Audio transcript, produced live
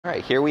All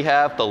right, here we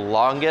have the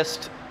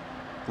longest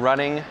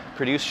running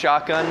produced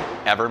shotgun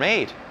ever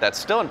made that's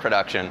still in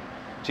production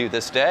to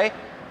this day.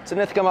 It's an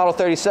Ithaca Model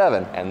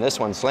 37, and this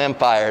one slam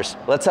fires.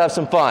 Let's have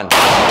some fun.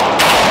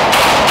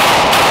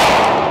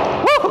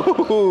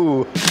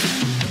 Woo-hoo-hoo-hoo.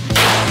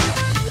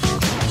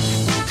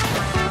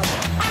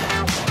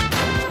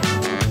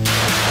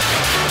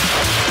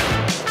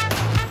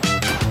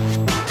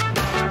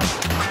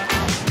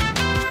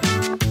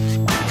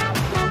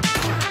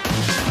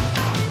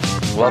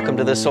 Welcome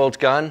to This Old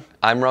Gun.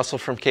 I'm Russell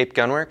from Cape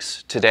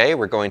Gunworks. Today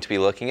we're going to be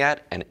looking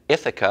at an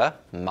Ithaca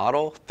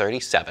Model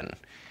 37.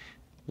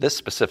 This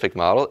specific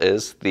model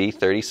is the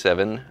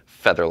 37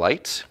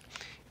 Featherlight,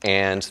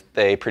 and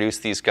they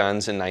produced these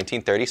guns in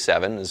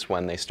 1937 is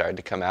when they started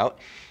to come out,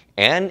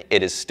 and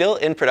it is still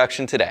in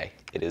production today.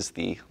 It is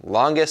the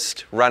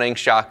longest running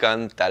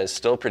shotgun that is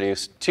still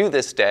produced to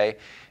this day,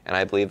 and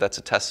I believe that's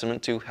a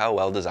testament to how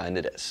well designed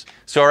it is.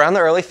 So around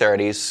the early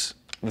 30s,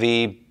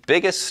 the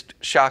biggest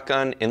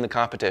shotgun in the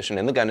competition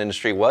in the gun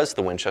industry was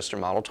the Winchester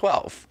Model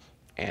 12,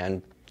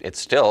 and it's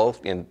still,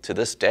 to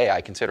this day,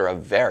 I consider a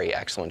very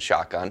excellent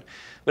shotgun.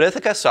 But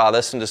Ithaca saw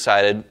this and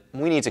decided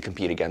we need to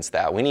compete against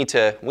that. We need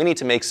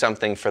to make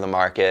something for the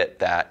market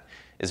that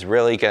is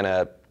really going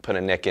to put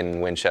a nick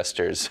in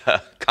Winchester's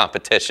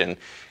competition,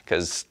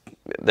 because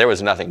there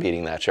was nothing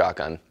beating that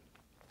shotgun.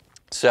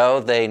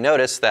 So they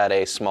noticed that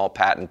a small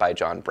patent by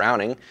John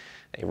Browning,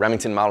 a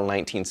Remington Model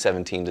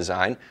 1917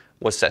 design,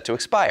 was set to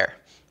expire.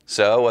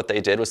 So what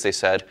they did was they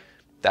said,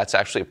 that's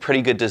actually a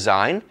pretty good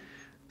design.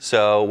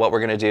 So what we're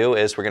going to do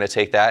is we're going to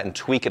take that and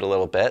tweak it a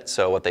little bit.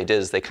 So what they did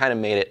is they kind of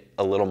made it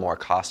a little more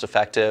cost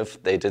effective.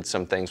 They did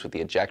some things with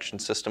the ejection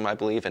system, I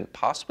believe, and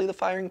possibly the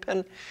firing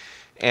pin.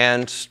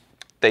 And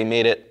they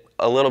made it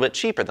a little bit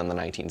cheaper than the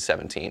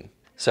 1917.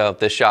 So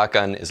this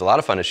shotgun is a lot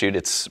of fun to shoot.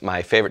 It's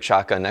my favorite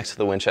shotgun next to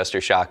the Winchester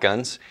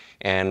shotguns.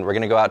 And we're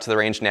going to go out to the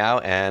range now,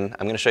 and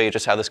I'm going to show you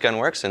just how this gun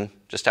works and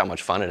just how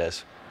much fun it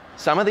is.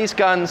 Some of these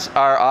guns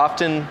are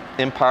often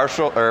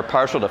partial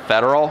to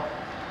Federal.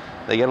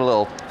 They get a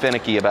little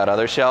finicky about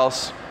other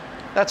shells.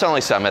 That's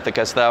only some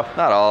Ithacas though,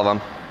 not all of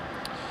them.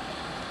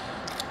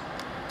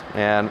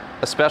 And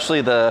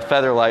especially the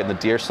Featherlight and the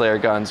Deerslayer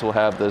guns will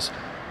have this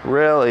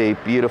really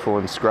beautiful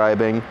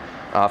inscribing,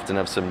 often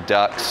of some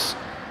ducks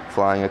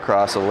flying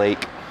across a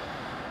lake,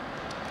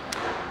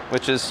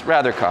 which is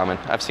rather common.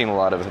 I've seen a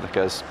lot of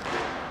Ithacas,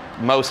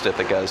 most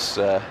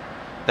Ithacas,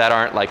 that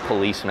aren't like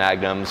police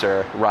magnums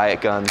or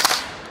riot guns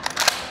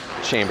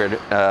chambered,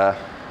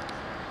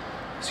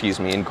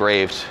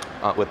 engraved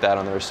with that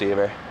on the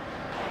receiver.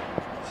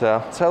 So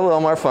let's have a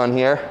little more fun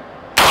here.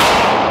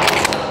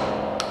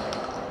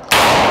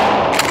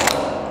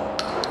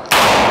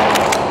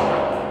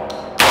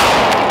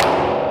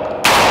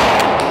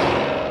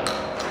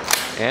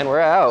 And we're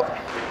out.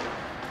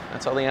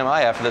 That's all the ammo I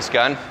have for this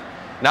gun.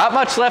 Not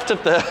much left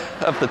of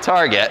the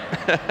target.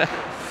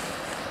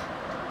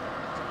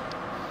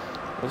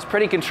 It was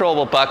pretty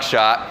controllable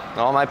buckshot.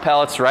 All my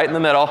pellets right in the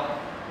middle.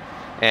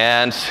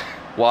 And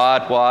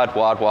wad, wad,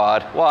 wad,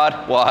 wad,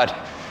 wad, wad,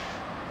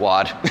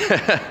 wad.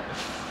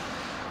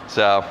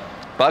 So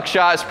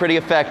buckshot is pretty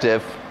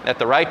effective at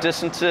the right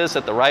distances,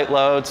 at the right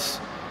loads,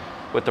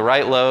 with the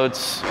right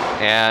loads,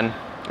 and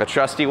a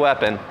trusty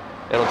weapon.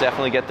 It'll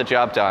definitely get the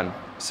job done.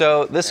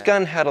 So this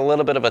gun had a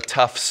little bit of a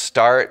tough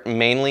start,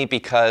 mainly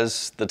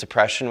because the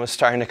Depression was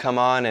starting to come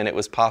on, and it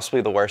was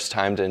possibly the worst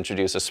time to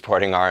introduce a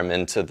sporting arm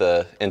into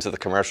the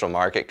commercial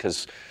market,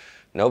 because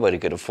nobody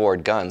could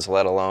afford guns,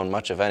 let alone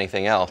much of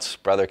anything else.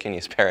 Brother, can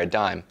you spare a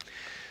dime?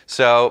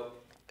 So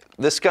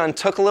this gun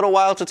took a little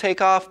while to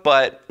take off,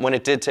 but when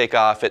it did take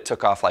off, it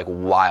took off like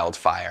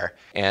wildfire.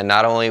 And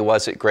not only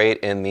was it great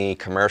in the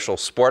commercial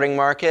sporting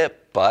market,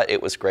 but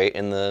it was great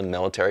in the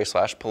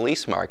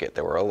military/police market.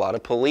 There were a lot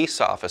of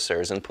police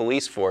officers and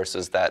police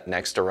forces that,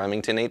 next to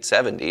Remington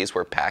 870s,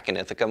 were packing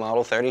Ithaca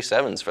Model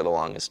 37s for the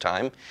longest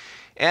time.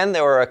 And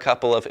there were a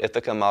couple of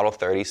Ithaca Model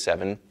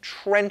 37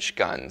 trench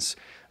guns,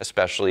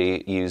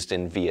 especially used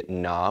in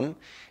Vietnam.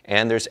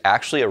 And there's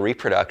actually a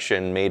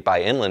reproduction made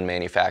by Inland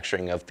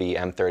Manufacturing of the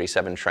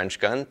M37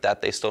 trench gun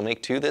that they still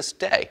make to this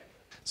day.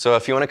 So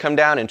if you want to come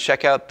down and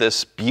check out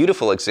this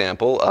beautiful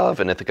example of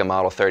an Ithaca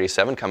Model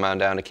 37, come on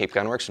down to Cape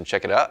Gunworks and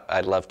check it out.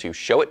 I'd love to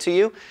show it to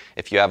you.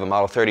 If you have a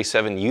Model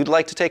 37 you'd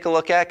like to take a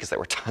look at, because there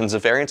were tons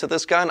of variants of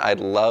this gun, I'd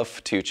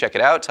love to check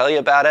it out, tell you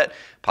about it,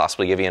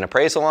 possibly give you an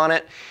appraisal on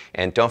it.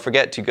 And don't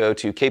forget to go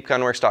to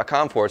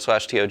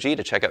capegunworks.com/TOG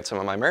to check out some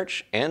of my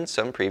merch and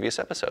some previous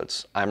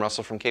episodes. I'm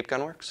Russell from Cape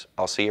Gunworks.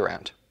 I'll see you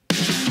around.